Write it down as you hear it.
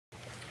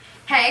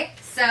Hey,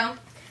 so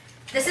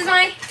this is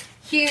my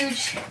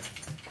huge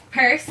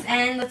purse,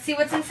 and let's see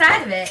what's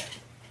inside of it.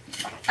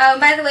 Oh,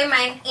 by the way,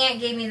 my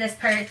aunt gave me this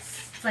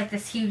purse. It's like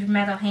this huge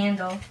metal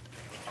handle.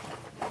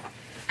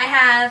 I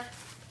have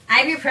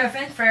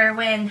ibuprofen for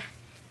when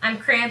I'm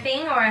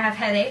cramping or I have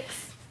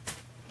headaches.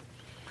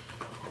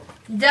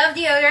 Dove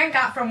deodorant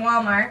got from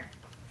Walmart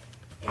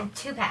in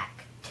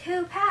 2-pack.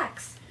 2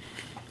 packs.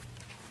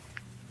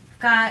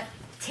 Got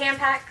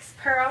Tampax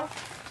Pearl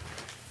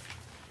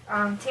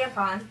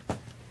tampon.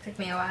 Took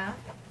me a while.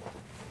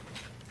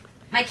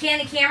 My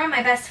candy camera,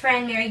 my best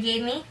friend Mary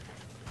gave me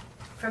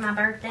for my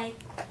birthday.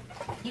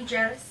 You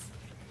jealous?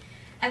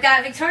 I've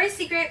got Victoria's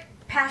Secret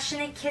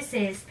Passionate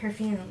Kisses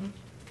perfume.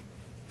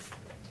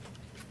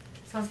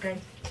 Smells good.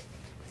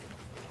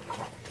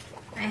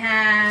 I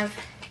have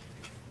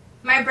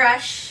my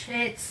brush.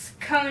 It's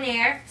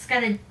Conair. It's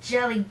got a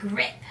jelly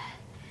grip.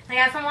 I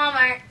got it from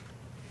Walmart.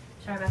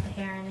 Sorry about the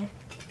hair in it.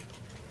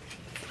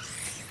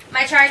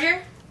 My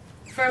charger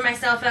for my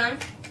cell phone,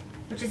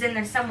 which is in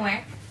there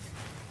somewhere.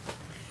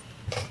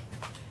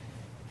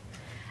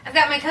 I've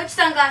got my Coach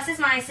sunglasses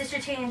my sister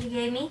Tangy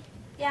gave me.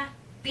 Yeah,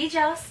 be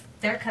jealous.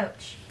 They're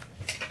Coach.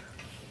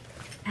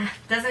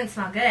 Doesn't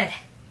smell good.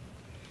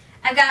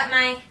 I've got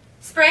my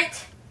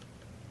Sprint.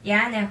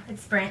 Yeah, I know,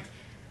 it's Sprint.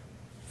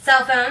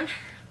 Cell phone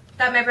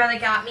that my brother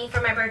got me for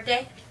my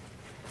birthday.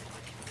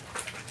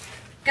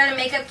 Got a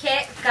makeup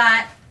kit.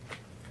 Got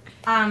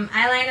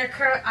eyeliner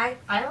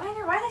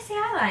eyeliner? Why did I say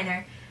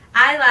eyeliner?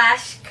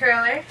 Eyelash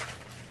curler.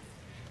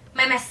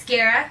 My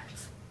mascara.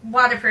 It's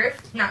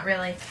waterproof. Not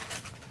really.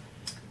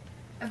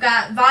 I've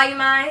got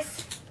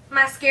Volumize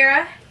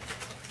mascara.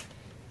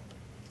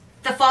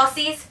 The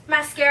Falsies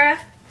mascara.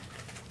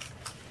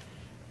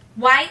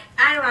 White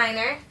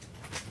eyeliner.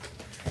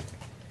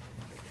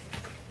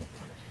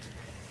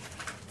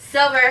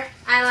 Silver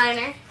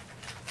eyeliner.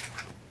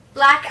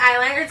 Black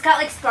eyeliner. It's got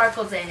like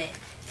sparkles in it.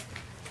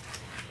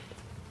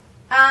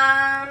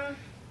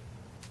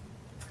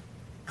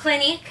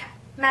 Clinique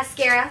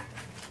mascara.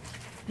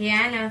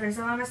 Yeah, I know, there's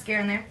a lot of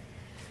mascara in there.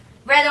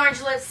 Red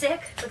orange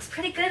lipstick. Looks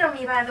pretty good on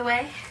me, by the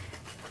way.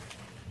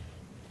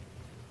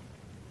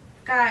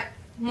 Got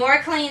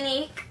more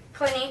Clinique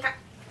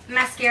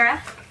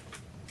mascara.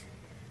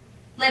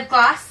 Lip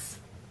gloss.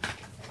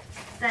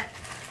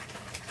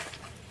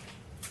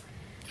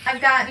 I've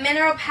got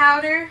mineral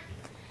powder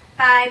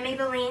by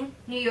Maybelline,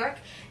 New York.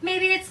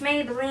 Maybe it's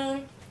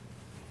Maybelline.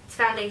 It's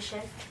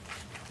foundation.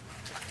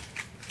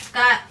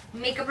 Got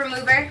makeup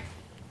remover.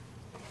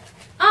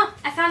 Oh,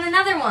 I found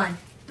another one.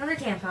 Another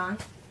tampon.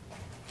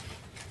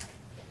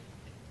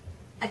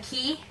 A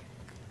key.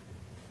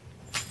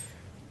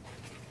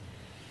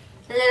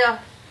 A little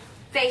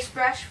face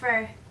brush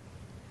for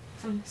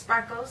some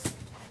sparkles.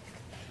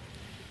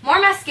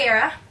 More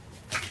mascara.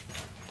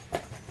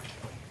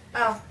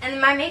 Oh, and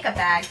my makeup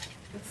bag.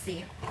 Let's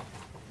see.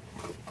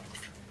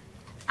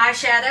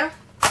 Eyeshadow.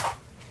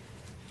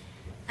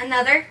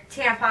 Another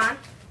tampon.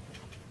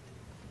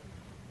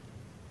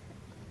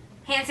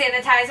 Hand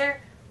sanitizer.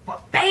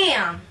 Well,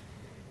 bam!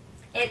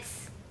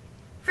 It's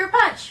Fruit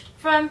Punch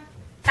from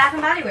Bath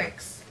 & Body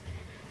Works.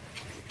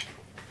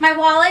 My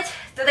wallet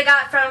that I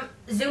got from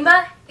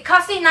Zumba, it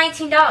cost me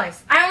 $19.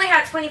 I only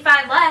have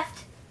 $25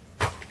 left.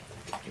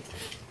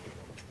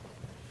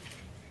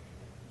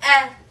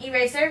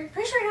 Eraser,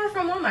 pretty sure I got it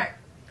from Walmart,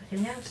 but who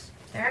knows?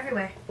 They're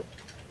everywhere.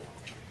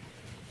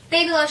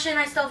 Baby lotion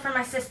I stole from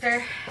my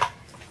sister.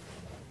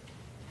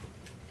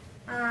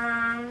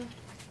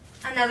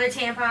 Another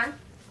tampon.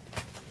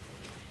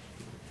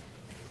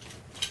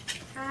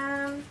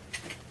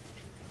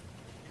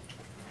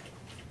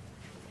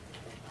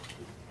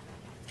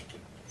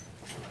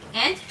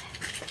 And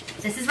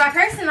this is my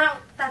purse, and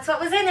that's what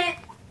was in it.